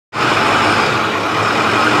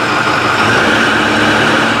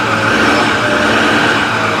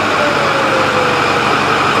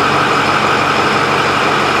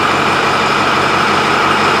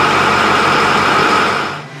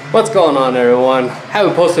What's going on, everyone?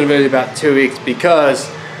 Haven't posted a video in about 2 weeks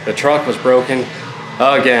because the truck was broken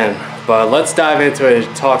again. But let's dive into it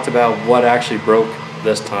and talk about what actually broke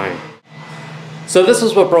this time. So this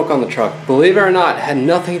is what broke on the truck. Believe it or not, it had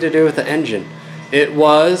nothing to do with the engine. It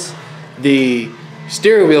was the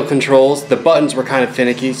steering wheel controls. The buttons were kind of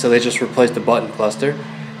finicky, so they just replaced the button cluster.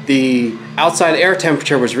 The outside air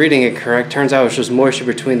temperature was reading incorrect. Turns out it was just moisture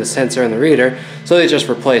between the sensor and the reader, so they just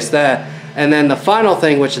replaced that. And then the final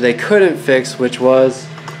thing, which they couldn't fix, which was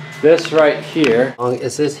this right here,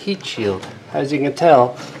 is this heat shield. As you can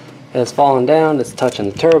tell, it's fallen down, it's touching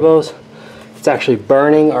the turbos. It's actually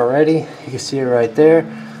burning already. You can see it right there.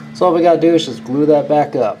 So all we gotta do is just glue that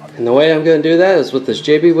back up. And the way I'm gonna do that is with this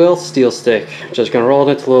JB Wheel steel stick. Just gonna roll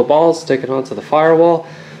it into little balls, stick it onto the firewall,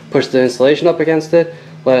 push the insulation up against it,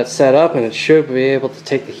 let it set up, and it should be able to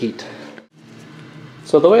take the heat.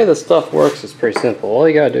 So the way this stuff works is pretty simple. All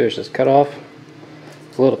you gotta do is just cut off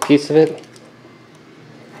a little piece of it.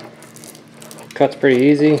 Cuts pretty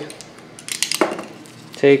easy.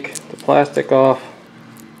 Take the plastic off,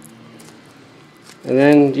 and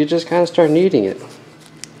then you just kind of start kneading it.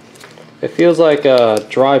 It feels like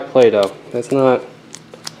dry Play-Doh. It's not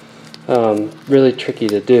really tricky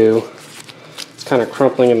to do. It's kind of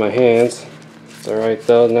crumpling in my hands. It's alright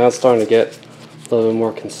though. Now it's starting to get a little bit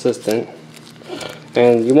more consistent.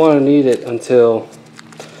 And you want to knead it until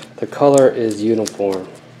the color is uniform.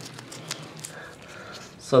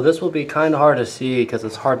 So this will be kind of hard to see because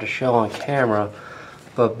it's hard to show on camera,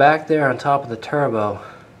 but back there on top of the turbo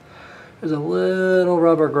there's a little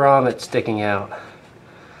rubber grommet sticking out.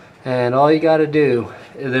 And all you got to do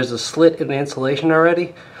is, there's a slit in the insulation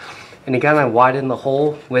already, and you kind of widen the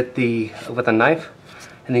hole with a knife,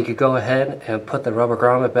 and then you could go ahead and put the rubber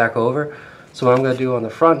grommet back over. So what I'm going to do on the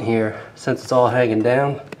front here, since it's all hanging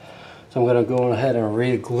down, so I'm going to go ahead and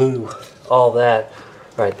re-glue all that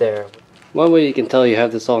right there. One way you can tell you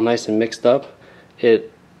have this all nice and mixed up,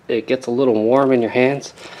 it gets a little warm in your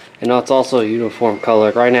hands, and now it's also a uniform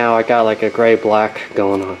color. Right now I got like a gray-black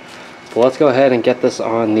going on. So let's go ahead and get this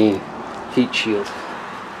on the heat shield.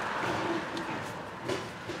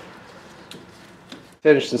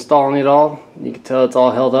 Finished installing it all. You can tell it's all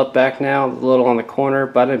held up back now, a little on the corner,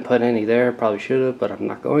 but I didn't put any there. Probably should have, but I'm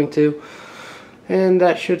not going to. And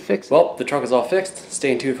that should fix it. Well, the truck is all fixed.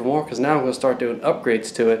 Stay tuned for more, because now I'm going to start doing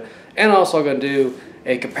upgrades to it. And also I'm going to do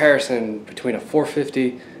a comparison between a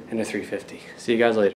 450 and a 350. See you guys later.